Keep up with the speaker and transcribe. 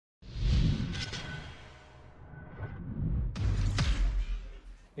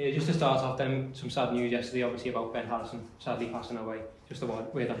Just to start off then, some sad news yesterday obviously about Ben Harrison sadly passing away. Just a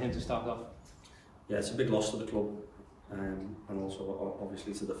word on him to start off. Yeah, it's a big loss to the club, and also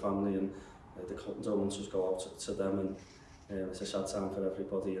obviously to the family, and the condolences go out to them, and it's a sad time for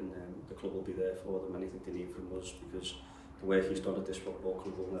everybody, and the club will be there for them, anything they need from us, because the work he's done at this football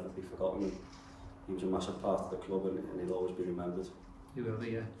club will never be forgotten, and he was a massive part of the club, and he'll always be remembered. He will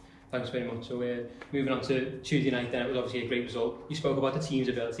be, yeah. Thanks very much. So moving on to Tuesday night then, it was obviously a great result. You spoke about the team's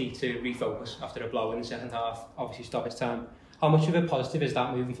ability to refocus after a blow in the second half, obviously stoppage time. How much of a positive is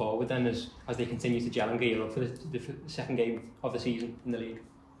that moving forward then as they continue to gel and gear up for the second game of the season in the league?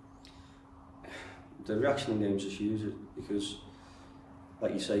 The reaction in games is huge because,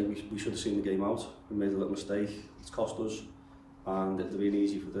 like you say, we should have seen the game out. We made a little mistake, it's cost us, and it's really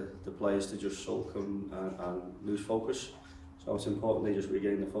easy for the players to just sulk and lose focus. So it's important they just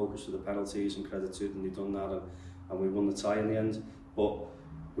regain the focus to the penalties, and credit to them, they've done that, and we won the tie in the end. But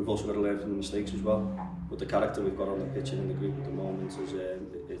we've also got to learn from the mistakes as well. But the character we've got on the pitch and in the group at the moment is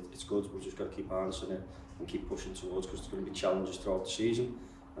it's good. We've just got to keep harnessing it and keep pushing towards, because there's going to be challenges throughout the season,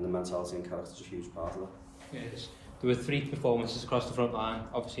 and the mentality and character is a huge part of that. Yes. There were 3 performances across the front line,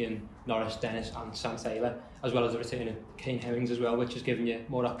 obviously in Norris, Dennis and Sam Taylor, as well as the return of Kane Herrings as well, which has given you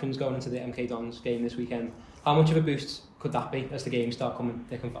more options going into the MK Dons game this weekend. How much of a boost could that be as the games start coming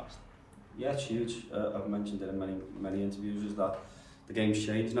thick and fast? Yeah, it's huge. I've mentioned it in many interviews, is that the game's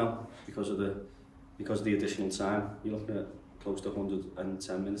changed now because of the additional time. You're looking at close to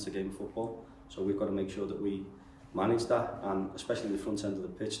 110 minutes a game of football, so we've got to make sure that we manage that, and especially the front end of the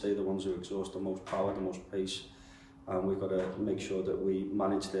pitch, they're the ones who exhaust the most power, the most pace, and we've got to make sure that we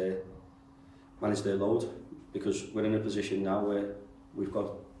manage their load, because we're in a position now where we've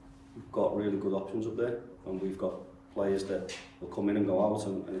got really good options up there, and we've got players that will come in and go out,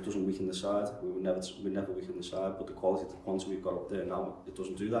 and it doesn't weaken the side. We never weaken the side, but the quality we've got up there now, it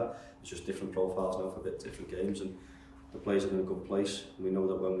doesn't do that. It's just different profiles now for different games, and the players are in a good place. We know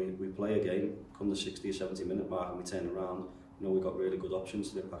that when we play a game, come the 60 or 70 minute mark and we turn around, you know, we've got really good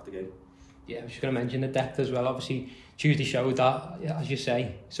options to impact the game. Yeah, I was just going to mention the depth as well. Obviously, Tuesday showed that, as you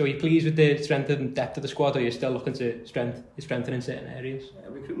say. So are you pleased with the strength and depth of the squad, or are you still looking to strengthen in certain areas? Yeah,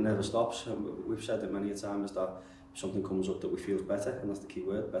 recruitment never stops. We've said it many times that if something comes up that we feel is better, and that's the key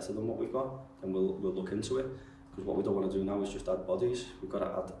word, better than what we've got, then we'll look into it. Because what we don't want to do now is just add bodies. We've got to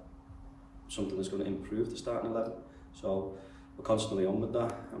add something that's going to improve the starting 11. So we're constantly on with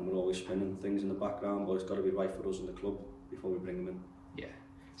that, and we're always spinning things in the background, but it's got to be right for us in the club before we bring them in. Yeah.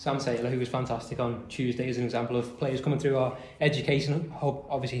 Sam Taylor, who was fantastic on Tuesday, is an example of players coming through our education hub,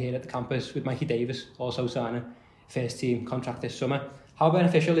 obviously here at the campus, with Mikey Davis also signing first team contract this summer. How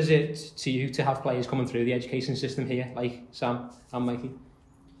beneficial is it to you to have players coming through the education system here, like Sam and Mikey?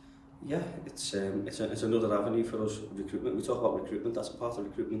 Yeah, it's another avenue for us, recruitment. We talk about recruitment, that's a part of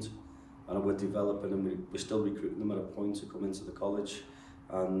recruitment. And we're developing, and we're still recruiting them at a point to come into the college,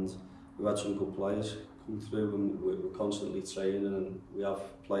 and we've had some good players come through, and we're constantly training, and we have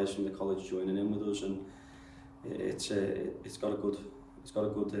players from the college joining in with us, and it's got a good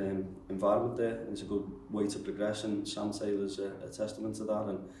environment there, and it's a good way to progress, and Sam Taylor's a testament to that,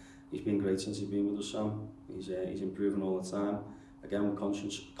 and he's been great since he's been with us, Sam. He's improving all the time. Again, we're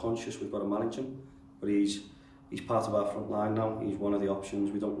conscious we've got to manage him, but he's part of our front line now. He's one of the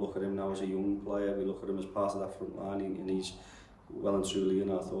options. We don't look at him now as a young player. We look at him as part of that front line, and he's well and truly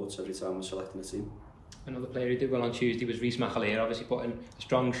in our thoughts every time we're selecting a team. Another player who did well on Tuesday was Rhys McAleer, obviously putting a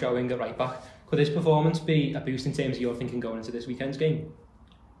strong showing at right back. Could this performance be a boost in terms of your thinking going into this weekend's game?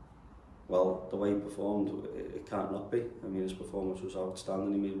 Well, the way he performed, it can't not be. I mean, his performance was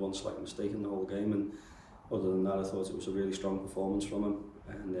outstanding. He made one slight mistake in the whole game, and other than that, I thought it was a really strong performance from him.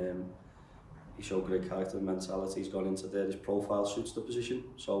 And he showed great character and mentality. He's gone into there. His profile suits the position.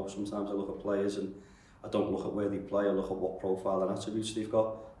 So sometimes I look at players and I don't look at where they play. I look at what profile and attributes they've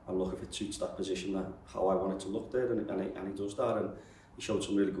got, and look if it suits that position, how I want it to look there. And he does that. And he showed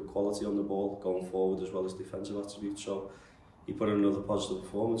some really good quality on the ball going forward, as well as defensive attributes. So he put in another positive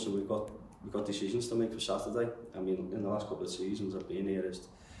performance. And we've got decisions to make for Saturday. I mean, in the last couple of seasons I've been here,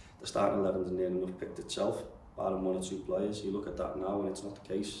 the starting 11 has near enough picked itself, barring 1 or 2 players. You look at that now, and it's not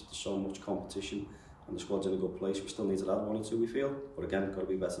the case. There's so much competition, and the squad's in a good place. We still need to add 1 or 2, we feel, but again, got to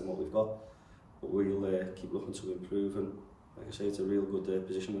be better than what we've got. But we'll keep looking to improve, and like I say, it's a real good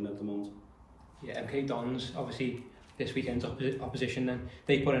position we're in at the moment. Yeah, MK Dons, obviously this weekend's opposition, then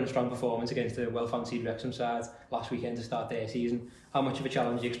they put in a strong performance against the well-fancied Wrexham side last weekend to start their season. How much of a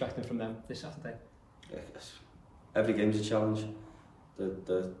challenge are you expecting from them this Saturday? Yes. Every game's a challenge.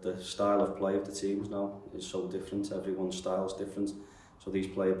 The style of play of the teams now is so different. Everyone's style is different. So these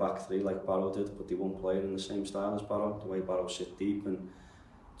play a back 3 like Barrow did, but they won't play it in the same style as Barrow. The way Barrow sit deep and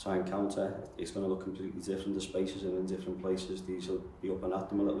try and counter, it's going to look completely different. The spaces are in different places. These will be up and at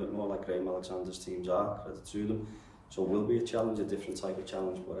them a little bit more, like Graham Alexander's teams are, credit to them. So it will be a challenge, a different type of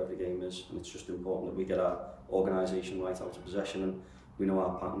challenge, whatever game is, and it's just important that we get our organisation right out of possession, and we know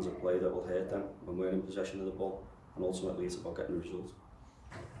our patterns of play that will hurt them when we're in possession of the ball, and ultimately it's about getting the result.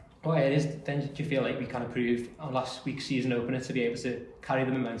 What areas then do you feel like we kind of proved on last week's season opener to be able to carry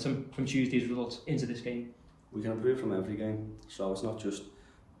the momentum from Tuesday's results into this game? We can improve from every game, so it's not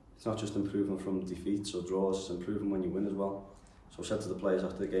just improving from defeats or draws, it's improving when you win as well. So I said to the players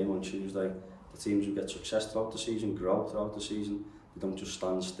after the game on Tuesday, the teams who get success throughout the season grow throughout the season. They don't just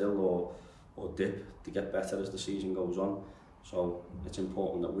stand still or dip, they get better as the season goes on. So it's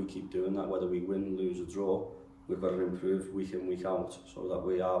important that we keep doing that, whether we win, lose or draw. We've got to improve week in, week out, so that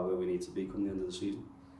we are where we need to be come the end of the season.